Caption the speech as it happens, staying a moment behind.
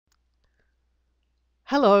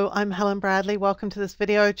Hello, I'm Helen Bradley. Welcome to this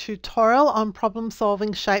video tutorial on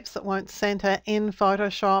problem-solving shapes that won't center in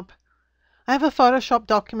Photoshop. I have a Photoshop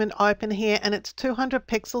document open here and it's 200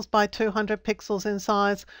 pixels by 200 pixels in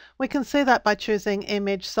size. We can see that by choosing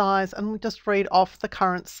image size and we'll just read off the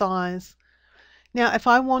current size. Now, if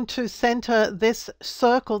I want to center this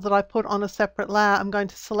circle that I put on a separate layer, I'm going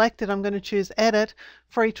to select it. I'm going to choose Edit,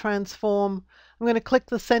 Free Transform. I'm going to click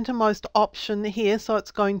the centermost option here, so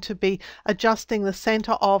it's going to be adjusting the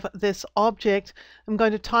center of this object. I'm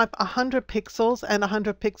going to type 100 pixels, and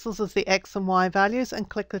 100 pixels is the X and Y values, and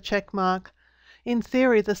click the check mark. In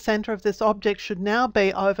theory, the center of this object should now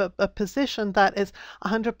be over a position that is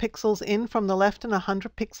 100 pixels in from the left and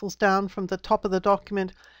 100 pixels down from the top of the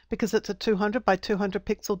document. Because it's a 200 by 200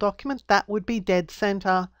 pixel document, that would be dead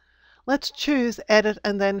center. Let's choose Edit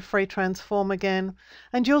and then Free Transform again.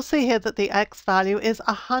 And you'll see here that the X value is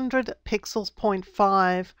 100 pixels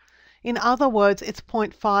 0.5. In other words, it's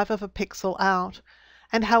 0.5 of a pixel out.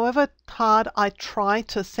 And however hard I try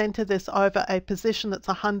to center this over a position that's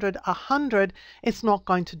 100, 100, it's not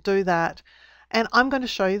going to do that. And I'm going to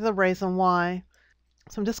show you the reason why.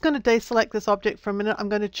 So I'm just going to deselect this object for a minute. I'm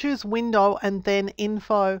going to choose Window and then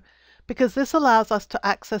Info, because this allows us to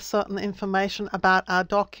access certain information about our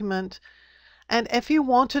document. And if you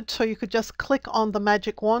wanted to, you could just click on the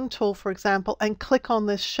magic wand tool, for example, and click on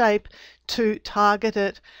this shape to target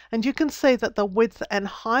it. And you can see that the width and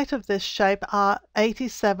height of this shape are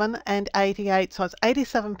 87 and 88. So it's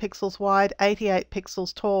 87 pixels wide, 88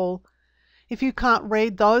 pixels tall. If you can't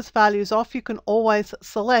read those values off, you can always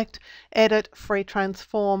select Edit, Free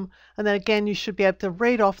Transform, and then again you should be able to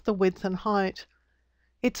read off the width and height.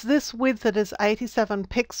 It's this width that is 87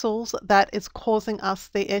 pixels that is causing us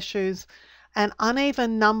the issues. An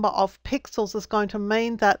uneven number of pixels is going to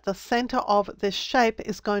mean that the center of this shape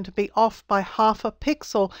is going to be off by half a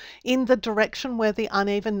pixel in the direction where the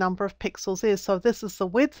uneven number of pixels is. So this is the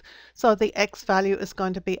width, so the X value is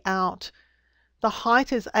going to be out. The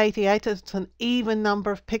height is 88, it's an even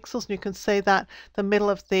number of pixels, and you can see that the middle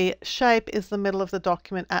of the shape is the middle of the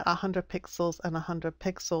document at 100 pixels and 100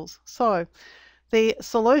 pixels. So the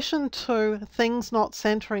solution to things not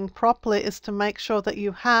centering properly is to make sure that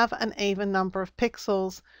you have an even number of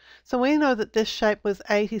pixels. So we know that this shape was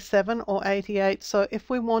 87 or 88, so if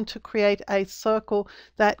we want to create a circle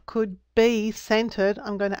that could be centered,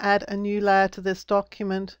 I'm going to add a new layer to this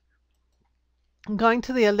document. I'm going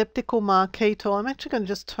to the elliptical marquee tool. I'm actually going to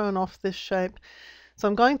just turn off this shape. So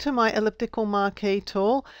I'm going to my elliptical marquee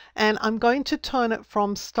tool and I'm going to turn it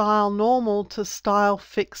from style normal to style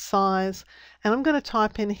fixed size. And I'm going to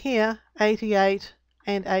type in here 88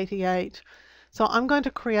 and 88. So I'm going to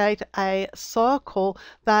create a circle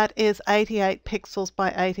that is 88 pixels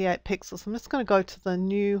by 88 pixels. I'm just going to go to the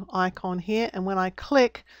new icon here, and when I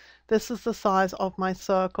click, this is the size of my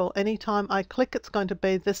circle. Anytime I click, it's going to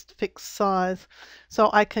be this fixed size. So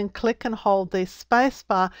I can click and hold the space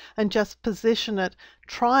bar and just position it,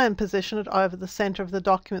 try and position it over the center of the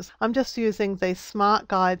documents. I'm just using the smart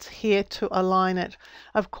guides here to align it.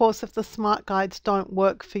 Of course, if the smart guides don't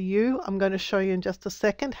work for you, I'm going to show you in just a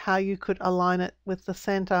second how you could align it with the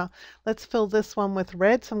center. Let's fill this one with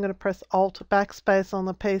red. So I'm going to press Alt Backspace on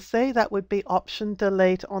the PC. That would be Option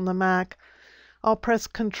Delete on the Mac. I'll press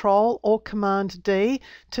Control or Command D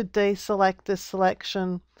to deselect this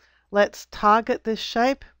selection. Let's target this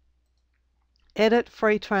shape. Edit,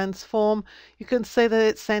 Free Transform. You can see that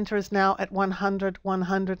its center is now at 100,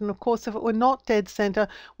 100. And of course, if it were not dead center,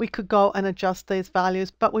 we could go and adjust these values.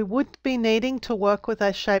 But we would be needing to work with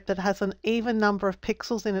a shape that has an even number of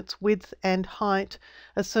pixels in its width and height.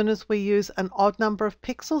 As soon as we use an odd number of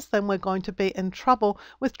pixels, then we're going to be in trouble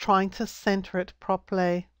with trying to center it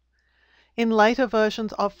properly. In later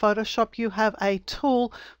versions of Photoshop, you have a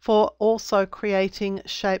tool for also creating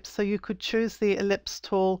shapes. So you could choose the ellipse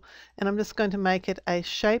tool, and I'm just going to make it a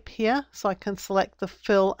shape here. So I can select the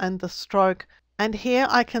fill and the stroke. And here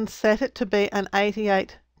I can set it to be an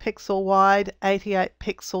 88 pixel wide, 88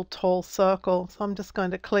 pixel tall circle. So I'm just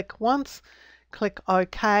going to click once, click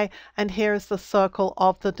OK, and here is the circle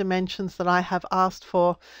of the dimensions that I have asked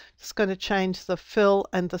for. Just going to change the fill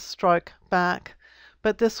and the stroke back.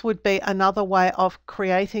 But this would be another way of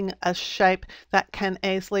creating a shape that can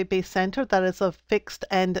easily be centered, that is a fixed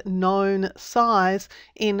and known size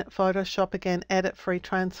in Photoshop. Again, Edit, Free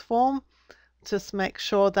Transform. Just make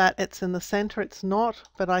sure that it's in the center. It's not,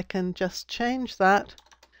 but I can just change that.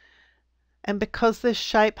 And because this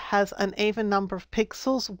shape has an even number of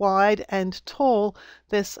pixels, wide and tall,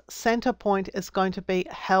 this center point is going to be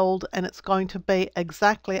held, and it's going to be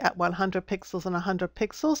exactly at 100 pixels and 100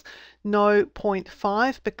 pixels, no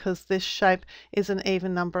 0.5, because this shape is an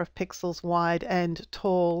even number of pixels wide and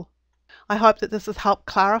tall. I hope that this has helped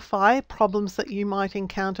clarify problems that you might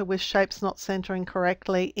encounter with shapes not centering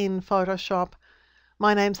correctly in Photoshop.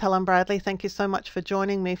 My name's Helen Bradley. Thank you so much for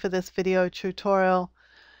joining me for this video tutorial.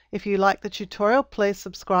 If you like the tutorial, please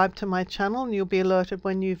subscribe to my channel and you'll be alerted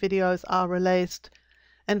when new videos are released.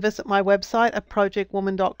 And visit my website at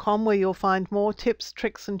projectwoman.com, where you'll find more tips,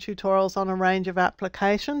 tricks and tutorials on a range of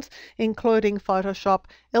applications, including Photoshop,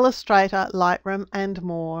 Illustrator, Lightroom and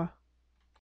more.